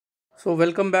So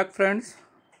welcome back friends.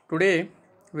 Today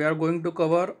we are going to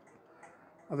cover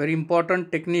a very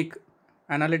important technique,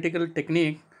 analytical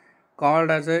technique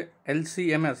called as a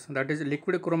LCMS, that is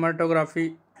liquid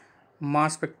chromatography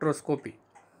mass spectroscopy.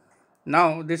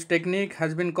 Now this technique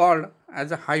has been called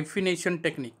as a hyphenation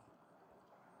technique.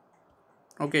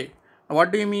 Okay,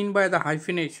 what do you mean by the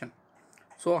hyphenation?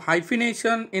 So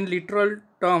hyphenation in literal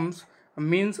terms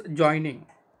means joining.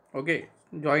 Okay,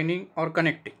 joining or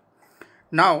connecting.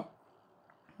 Now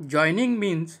joining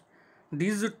means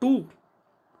these two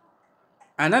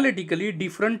analytically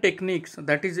different techniques,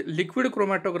 that is liquid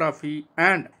chromatography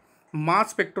and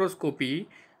mass spectroscopy,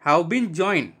 have been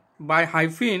joined by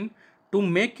hyphen to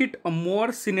make it a more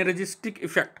synergistic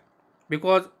effect,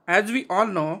 because as we all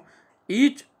know,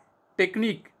 each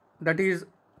technique, that is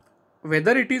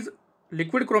whether it is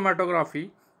liquid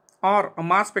chromatography or a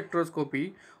mass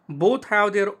spectroscopy, both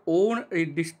have their own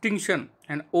distinction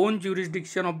and own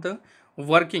jurisdiction of the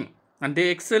working, and they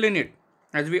excel in it.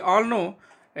 As we all know,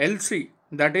 LC,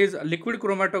 that is liquid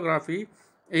chromatography,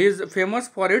 is famous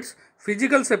for its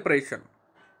physical separation.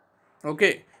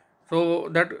 Okay, so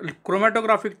that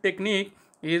chromatographic technique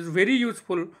is very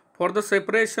useful for the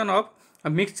separation of a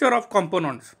mixture of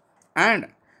components, and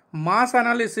mass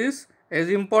analysis is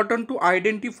important to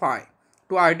identify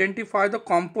the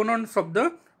components of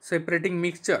the separating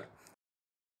mixture.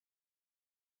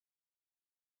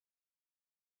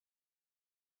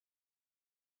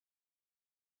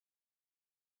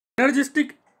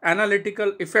 Synergistic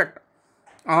analytical effect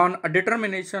on a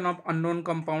determination of unknown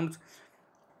compounds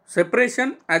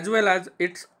separation as well as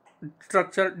its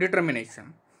structure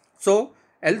determination. So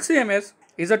LCMS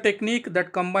is a technique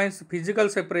that combines physical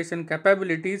separation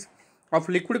capabilities of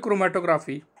liquid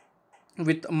chromatography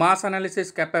with mass analysis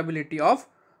capability of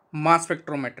mass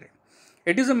spectrometry.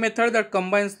 It is a method that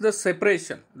combines the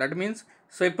separation, that means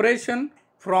separation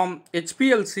from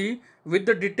HPLC with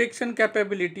the detection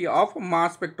capability of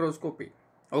mass spectroscopy.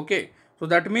 Okay, so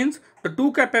that means the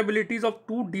two capabilities of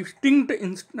two distinct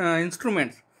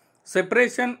instruments,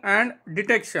 separation and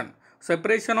detection.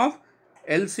 Separation of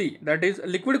LC, that is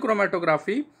liquid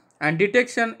chromatography, and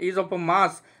detection is of a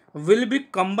mass, will be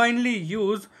combinedly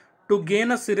used to gain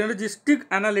a synergistic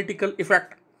analytical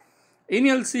effect. In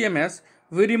LCMS,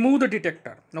 we remove the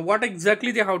detector. Now what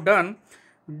exactly they have done?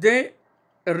 They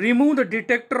remove the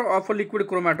detector of a liquid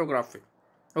chromatography.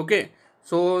 Okay,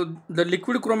 so the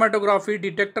liquid chromatography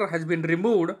detector has been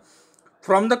removed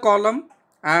from the column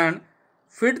and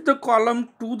fit the column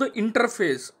to the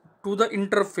interface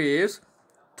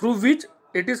through which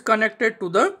it is connected to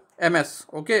the MS.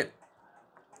 Okay,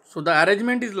 so the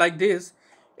arrangement is like this.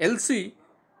 LC,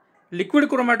 liquid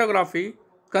chromatography,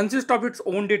 consists of its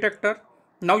own detector.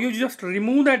 Now you just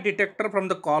remove that detector from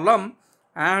the column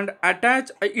and attach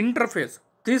an interface.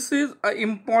 This is an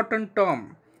important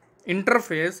term.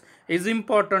 Interface is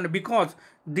important because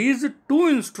these two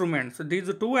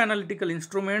analytical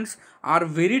instruments are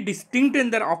very distinct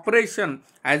in their operation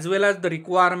as well as the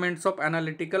requirements of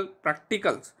analytical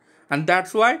practicals, and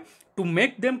that's why to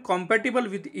make them compatible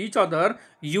with each other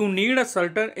you need a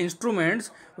certain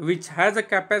instruments which has a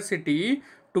capacity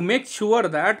to make sure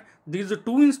that these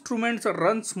two instruments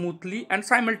run smoothly and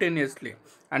simultaneously,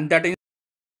 and that is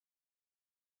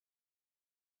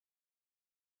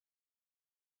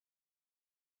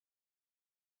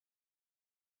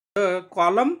the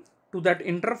column to that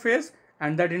interface,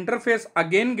 and that interface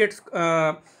again gets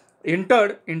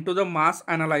entered into the mass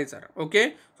analyzer.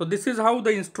 Okay, so this is how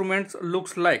the instruments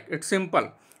looks like. It's simple.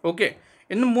 Okay,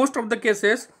 in most of the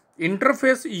cases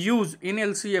interface used in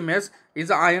LCMS is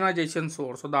the ionization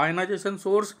source. So the ionization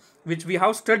source which we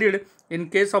have studied in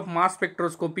case of mass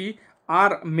spectroscopy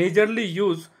are majorly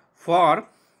used for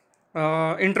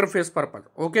interface purpose.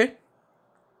 Okay,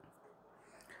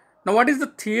 now what is the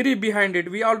theory behind it?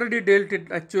 We already dealt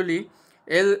it actually.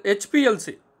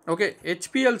 HPLC. Okay,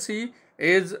 HPLC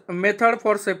is a method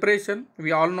for separation.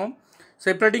 We all know,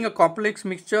 separating a complex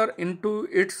mixture into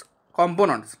its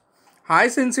components. High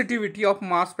sensitivity of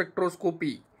mass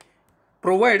spectroscopy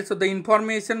provides the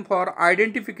information for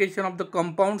identification of the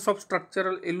compounds of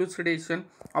structural elucidation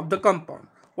of the compound.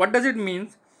 What does it mean?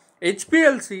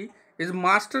 HPLC is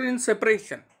master in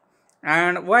separation,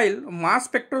 and while mass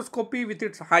spectroscopy with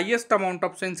its highest amount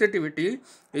of sensitivity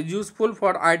is useful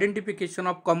for identification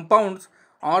of compounds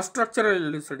or structural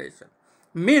elucidation.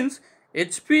 Means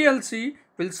HPLC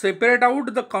will separate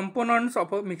out the components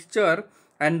of a mixture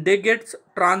and they get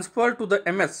transferred to the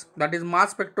MS, that is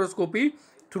mass spectroscopy,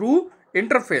 through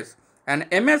interface, and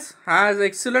MS has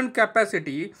excellent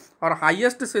capacity or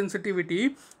highest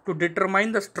sensitivity to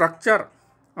determine the structure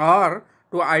or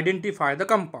to identify the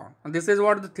compound. And this is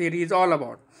what the theory is all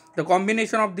about. The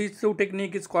combination of these two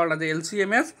techniques is called as the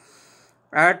LCMS.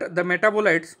 At the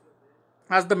metabolites,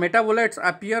 as the metabolites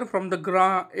appear from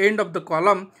the end of the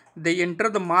column, they enter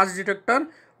the mass detector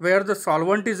where the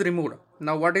solvent is removed.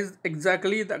 Now, what is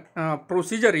exactly the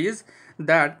procedure is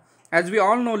that, as we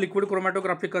all know, liquid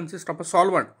chromatography consists of a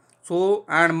solvent. So,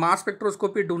 and mass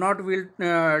spectroscopy do not will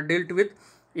dealt with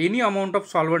any amount of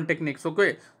solvent techniques.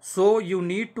 Okay, so you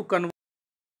need to convert.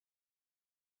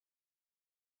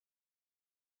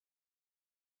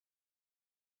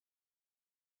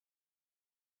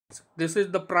 This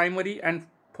is the primary and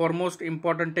foremost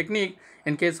important technique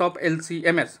in case of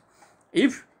LCMS.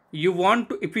 If you want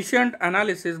to efficient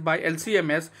analysis by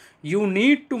LCMS, you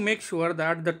need to make sure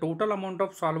that the total amount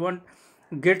of solvent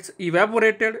gets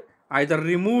evaporated, either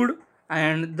removed,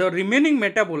 and the remaining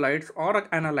metabolites or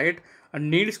analyte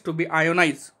needs to be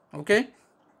ionized. Okay,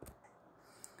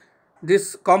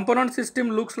 this component system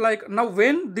looks like, now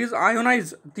when these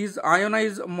ionized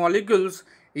molecules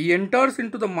enters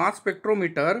into the mass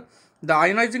spectrometer, the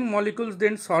ionizing molecules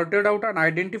then sorted out and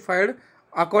identified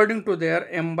according to their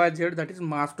m by z, that is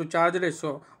mass to charge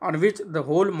ratio, on which the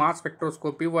whole mass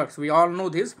spectroscopy works. We all know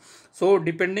this. So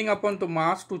depending upon the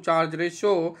mass to charge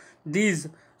ratio, these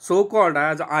so called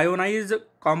as ionized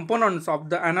components of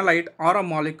the analyte or a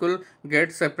molecule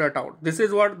get separate out. This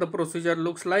is what the procedure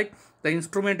looks like. The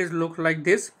instrument is look like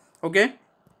this. Okay,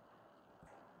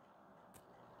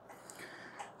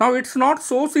 now it's not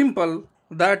so simple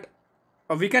that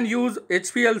we can use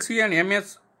HPLC and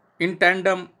MS in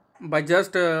tandem by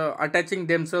just attaching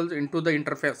themselves into the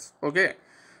interface. Okay,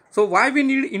 so why we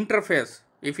need interface?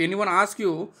 If anyone asks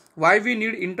you why we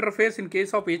need interface in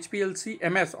case of HPLC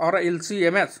MS or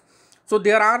LCMS, so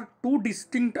there are two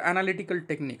distinct analytical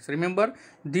techniques. Remember,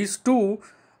 these two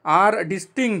are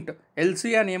distinct.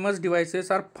 LC and MS devices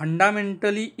are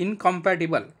fundamentally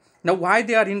incompatible. Now, why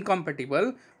they are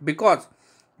incompatible? Because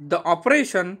the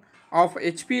operation of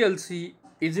HPLC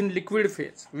is in liquid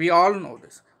phase. We all know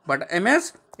this. But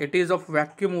MS, it is of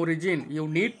vacuum origin. You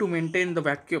need to maintain the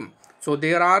vacuum. So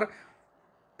there are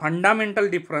fundamental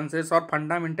differences or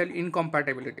fundamental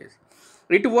incompatibilities.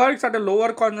 It works at a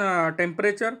lower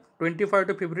temperature, 25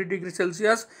 to 50 degrees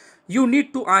Celsius. You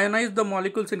need to ionize the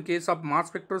molecules in case of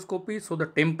mass spectroscopy. So the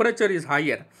temperature is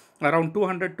higher, around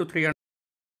 200 to 300.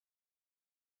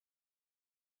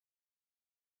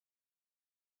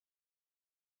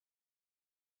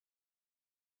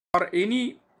 Or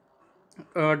any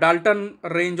Dalton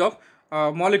range of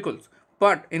molecules.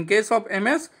 But in case of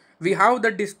MS, we have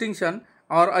the distinction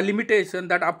or a limitation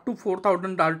that up to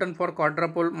 4000 Dalton for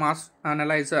quadrupole mass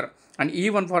analyzer, and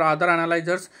even for other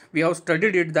analyzers we have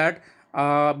studied it that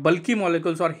bulky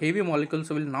molecules or heavy molecules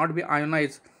will not be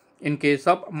ionized in case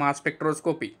of mass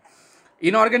spectroscopy.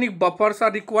 Inorganic buffers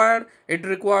are required. It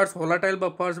requires volatile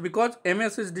buffers because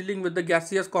MS is dealing with the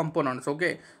gaseous components.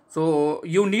 Okay, so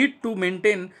you need to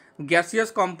maintain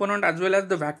gaseous component as well as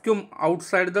the vacuum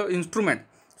outside the instrument.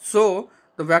 So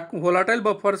the volatile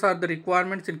buffers are the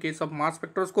requirements in case of mass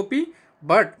spectroscopy,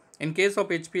 but in case of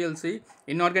HPLC,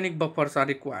 inorganic buffers are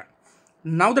required.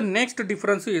 Now the next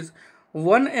difference is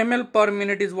 1 ml per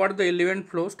minute is what the element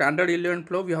flow, standard element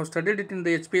flow. We have studied it in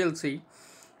the HPLC,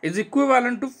 is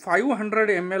equivalent to 500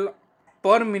 ml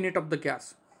per minute of the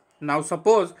gas. Now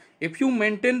suppose if you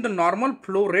maintain the normal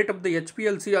flow rate of the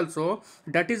HPLC also,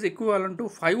 that is equivalent to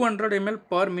 500 ml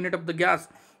per minute of the gas,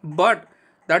 but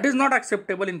that is not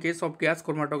acceptable in case of mass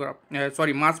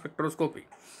spectroscopy.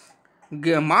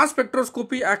 Mass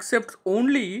spectroscopy accepts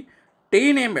only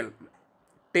 10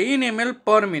 ml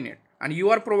per minute, and you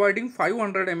are providing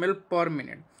 500 ml per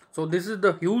minute. So this is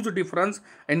the huge difference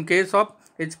in case of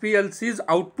HPLC's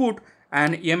output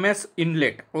and MS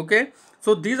inlet. Okay,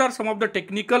 so these are some of the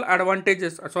technical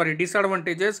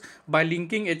disadvantages by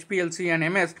linking HPLC and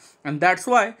MS, and that's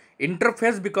why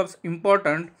interface becomes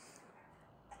important.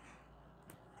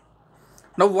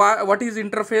 Now what is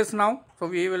interface now? So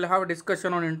we will have a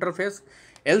discussion on interface.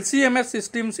 LCMS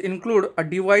systems include a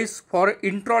device for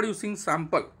introducing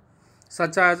sample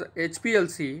such as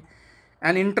HPLC,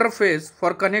 an interface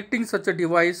for connecting such a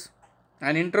device.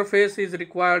 An interface is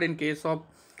required in case of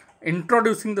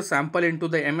introducing the sample into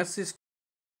the MS system.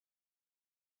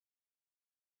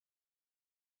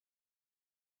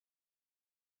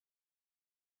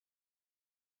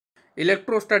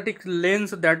 Electrostatic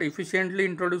lens that efficiently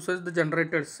introduces the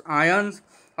generator's ions,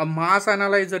 a mass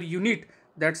analyzer unit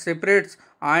that separates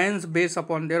ions based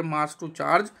upon their mass to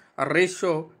charge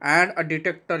ratio, and a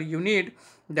detector unit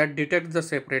that detects the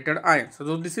separated ions.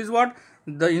 So this is what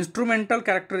the instrumental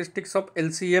characteristics of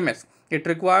LCMS. It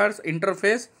requires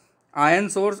interface, ion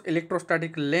source,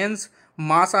 electrostatic lens,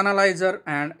 mass analyzer,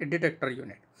 and a detector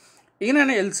unit. In an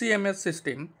LCMS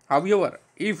system, however,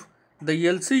 if the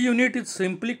LC unit is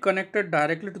simply connected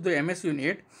directly to the MS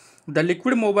unit, the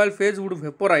liquid mobile phase would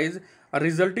vaporize,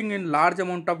 resulting in large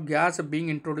amount of gas being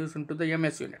introduced into the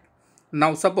MS unit.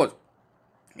 Now suppose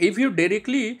if you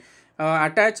directly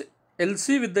attach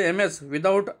LC with the MS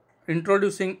without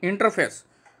introducing interface,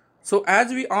 so as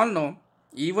we all know,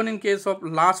 even in case of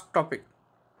last topic,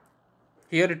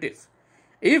 here it is,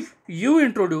 if you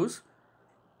introduce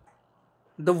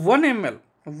the 1 ml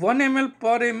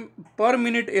per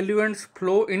minute eluents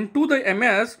flow into the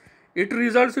MS, it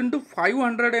results into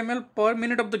 500 ml per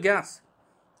minute of the gas.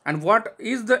 And what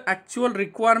is the actual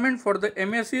requirement for the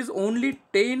MS is only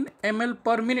 10 ml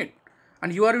per minute,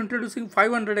 and you are introducing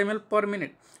 500 ml per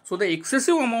minute. So the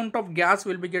excessive amount of gas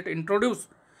will be get introduced,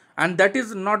 and that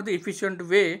is not the efficient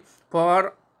way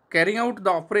for carrying out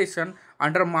the operation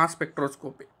under mass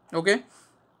spectroscopy. Okay.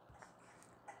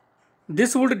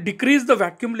 This would decrease the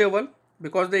vacuum level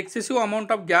because the excessive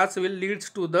amount of gas will leads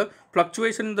to the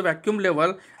fluctuation in the vacuum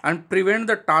level and prevent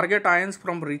the target ions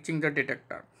from reaching the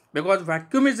detector, because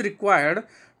vacuum is required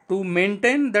to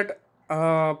maintain that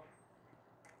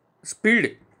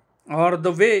speed or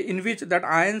the way in which that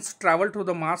ions travel to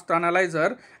the mass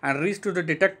analyzer and reach to the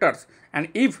detectors. And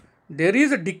if there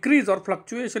is a decrease or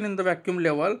fluctuation in the vacuum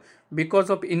level because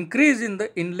of increase in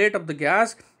the inlet of the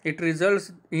gas, it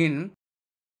results in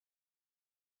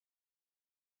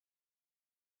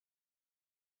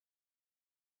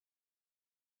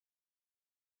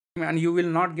and you will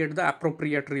not get the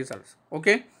appropriate results.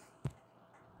 Okay.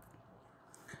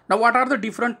 Now what are the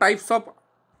different types of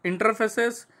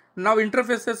interfaces? Now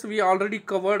interfaces we already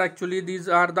covered. Actually these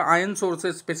are the ion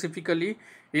sources, specifically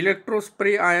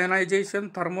electrospray ionization,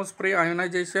 thermospray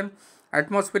ionization,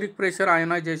 atmospheric pressure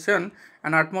ionization,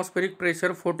 and atmospheric pressure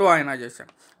photoionization.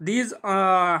 These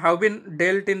have been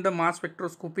dealt in the mass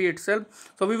spectroscopy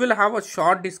itself, so we will have a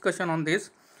short discussion on this.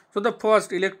 So the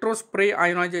first, electrospray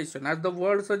ionization, as the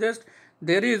word suggests,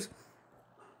 there is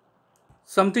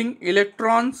something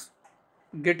electrons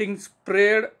getting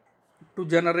sprayed to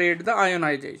generate the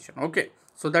ionization. Okay,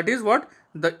 so that is what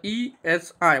the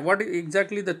ESI. What is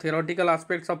exactly the theoretical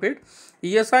aspects of it?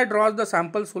 ESI draws the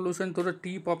sample solution to the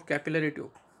tip of capillary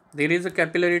tube. There is a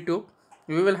capillary tube.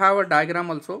 We will have a diagram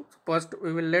also. First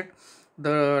we will let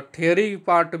the theory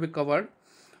part to be covered,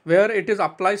 where it is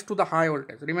applies to the high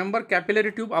voltage. Remember,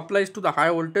 capillary tube applies to the high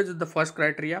voltage is the first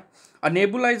criteria. A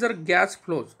nebulizer gas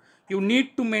flows. You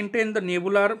need to maintain the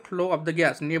nebular flow of the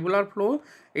gas. Nebular flow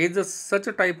is such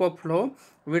a type of flow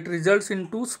which results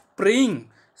into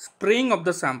spraying of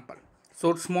the sample.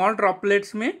 So small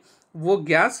droplets में वो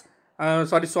gas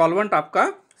solvent आपका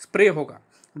spray होगा.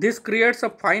 This creates a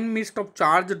fine mist of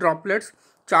charge droplets.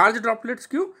 Charge droplets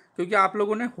क्यों? क्योंकि आप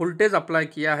लोगों ने voltage apply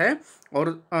किया है.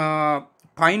 और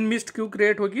फाइन मिस्ट क्यों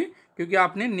क्रिएट होगी? क्योंकि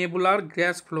आपने नेबुलर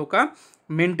गैस फ्लो का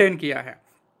मेंटेन किया है.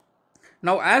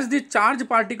 Now as the charge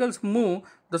particles move,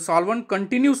 the solvent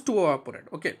continues to evaporate.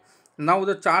 Okay, now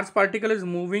the charge particle is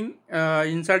moving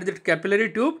inside the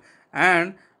capillary tube,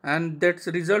 and that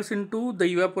results into the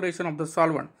evaporation of the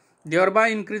solvent, thereby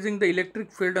increasing the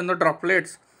electric field on the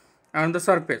droplets on the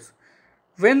surface.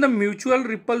 When the mutual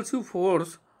repulsive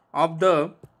force of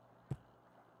the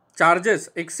charges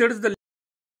exceeds the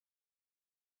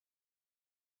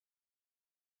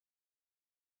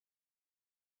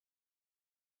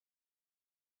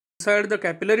inside the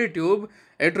capillary tube,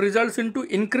 it results into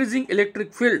increasing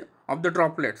electric field of the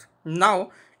droplets.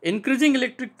 Now increasing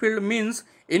electric field means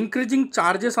increasing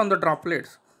charges on the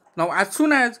droplets. Now as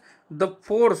soon as the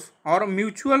force or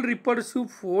mutual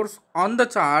repulsive force on the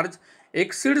charge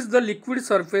exceeds the liquid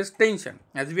surface tension,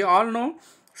 as we all know,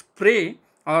 spray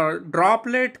or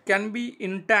droplet can be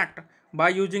intact by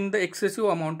using the excessive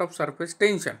amount of surface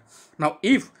tension. Now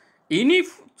if any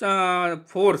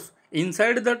force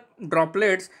inside the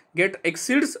droplets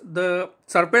exceeds the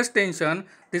surface tension,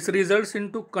 this results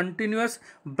into continuous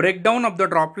breakdown of the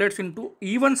droplets into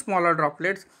even smaller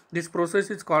droplets. This process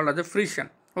is called as a fission.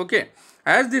 Okay,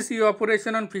 as this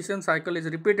evaporation and fission cycle is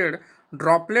repeated,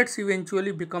 droplets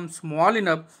eventually become small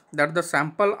enough that the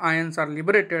sample ions are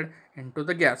liberated into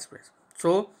the gas phase.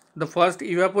 So the first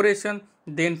evaporation,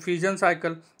 then fission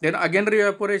cycle, then again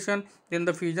evaporation, then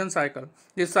the fission cycle.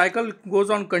 This cycle goes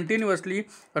on continuously,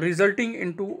 resulting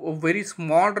into very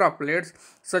small droplets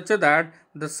such that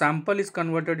the sample is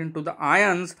converted into the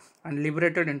ions and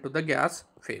liberated into the gas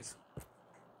phase.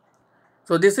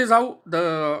 So this is how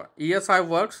the ESI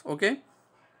works. Okay,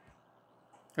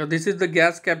 so this is the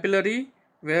gas capillary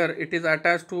where it is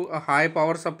attached to a high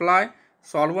power supply.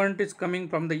 Solvent is coming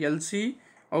from the LC.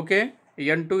 Okay,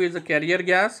 N2 is a carrier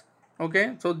gas.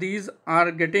 Okay, so these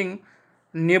are getting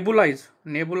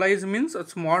nebulise means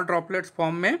small droplets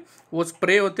form में वो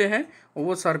spray होते हैं,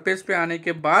 वो surface पे आने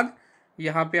के बाद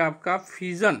यहाँ पे आपका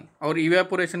फ्यूजन और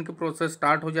इवेपोरेशन की प्रोसेस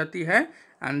स्टार्ट हो जाती है,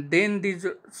 and then this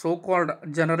so called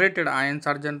generated ions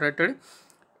are generated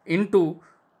into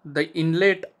the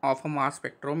inlet of a mass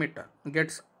spectrometer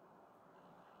gets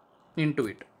into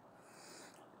it.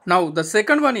 Now the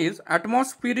second one is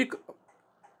atmospheric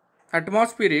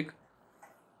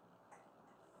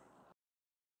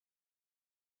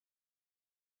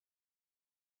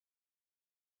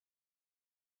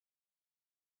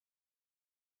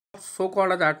so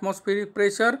called as atmospheric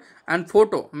pressure, and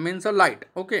photo means a light,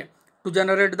 okay, to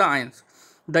generate the ions.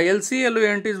 The LC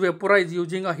eluent is vaporized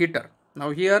using a heater. Now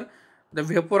here the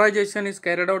vaporization is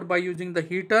carried out by using the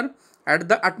heater at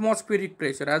the atmospheric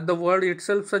pressure. As the word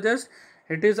itself suggests,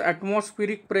 it is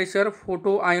atmospheric pressure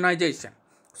photoionization.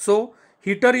 So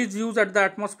heater is used at the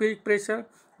atmospheric pressure.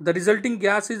 The resulting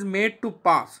gas is made to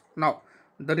pass. Now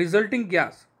the resulting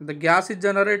gas, the gas is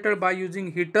generated by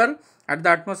using heater at the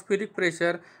atmospheric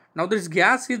pressure. Now this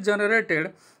gas is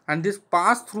generated and this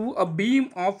pass through a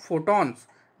beam of photons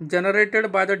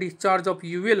generated by the discharge of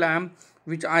UV lamp,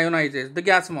 which ionizes the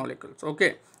gas molecules.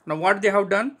 Okay, now what they have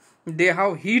done, they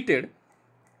have heated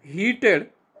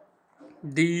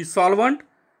the solvent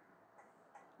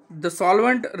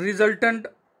resultant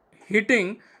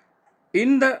heating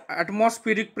in the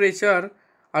atmospheric pressure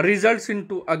results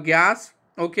into a gas.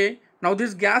 Okay, now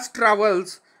this gas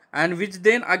travels and which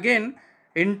then again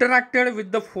interacted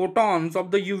with the photons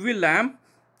of the UV lamp,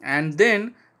 and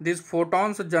then these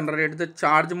photons generate the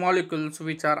charge molecules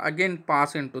which are again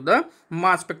passed into the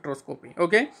mass spectroscopy.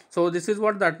 Okay, so this is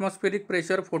what the atmospheric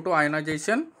pressure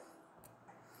photoionization.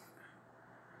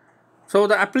 So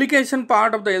the application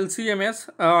part of the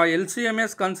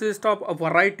LCMS consists of a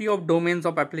variety of domains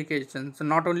of applications,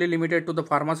 not only limited to the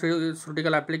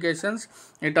pharmaceutical applications.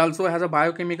 It also has a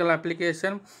biochemical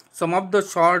application. Some of the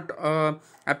short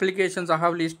applications I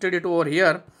have listed it over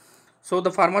here. So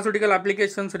the pharmaceutical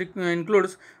applications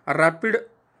includes a rapid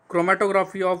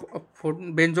chromatography of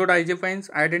benzodiazepines,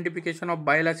 identification of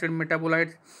bile acid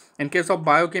metabolites. In case of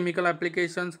biochemical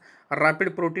applications,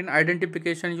 rapid protein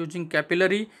identification using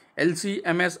capillary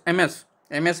LCMS,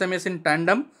 MSMS in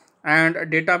tandem, and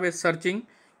database searching.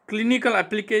 Clinical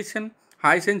application,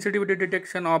 high sensitivity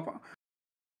detection of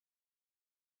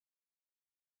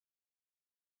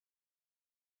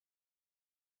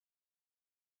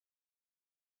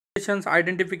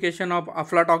identification of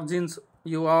aflatoxins.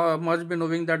 You must be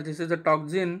knowing that this is a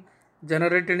toxin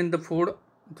generated in the food.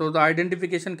 So the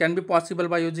identification can be possible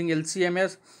by using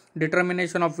LCMS.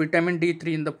 Determination of vitamin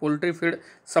D3 in the poultry feed,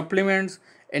 supplements.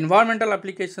 Environmental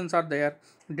applications are there.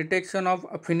 Detection of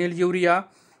phenylurea,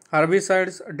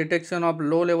 herbicides, detection of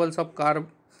low levels of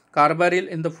carbaryl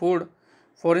in the food.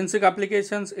 Forensic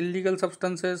applications, illegal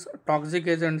substances, toxic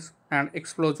agents, and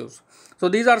explosives. So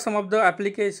these are some of the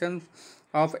applications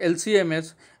of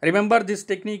LCMS. Remember, this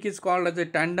technique is called as a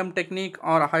tandem technique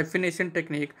or a hyphenation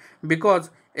technique because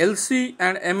LC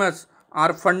and MS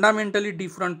are fundamentally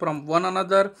different from one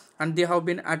another, and they have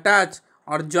been attached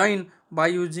or joined by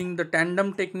using the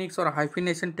tandem techniques or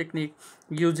hyphenation technique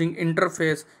using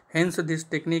interface. Hence this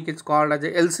technique is called as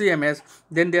a LCMS.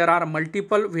 Then there are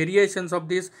multiple variations of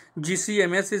this.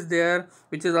 GCMS is there,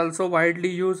 which is also widely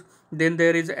used. Then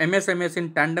there is MSMS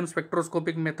in tandem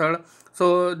spectroscopic method.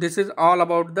 So this is all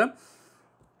about the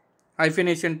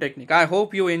hyphenation technique. I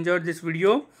hope you enjoyed this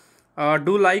video.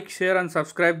 Do like, share and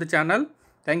subscribe the channel.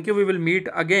 Thank you. We will meet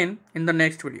again in the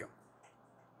next video.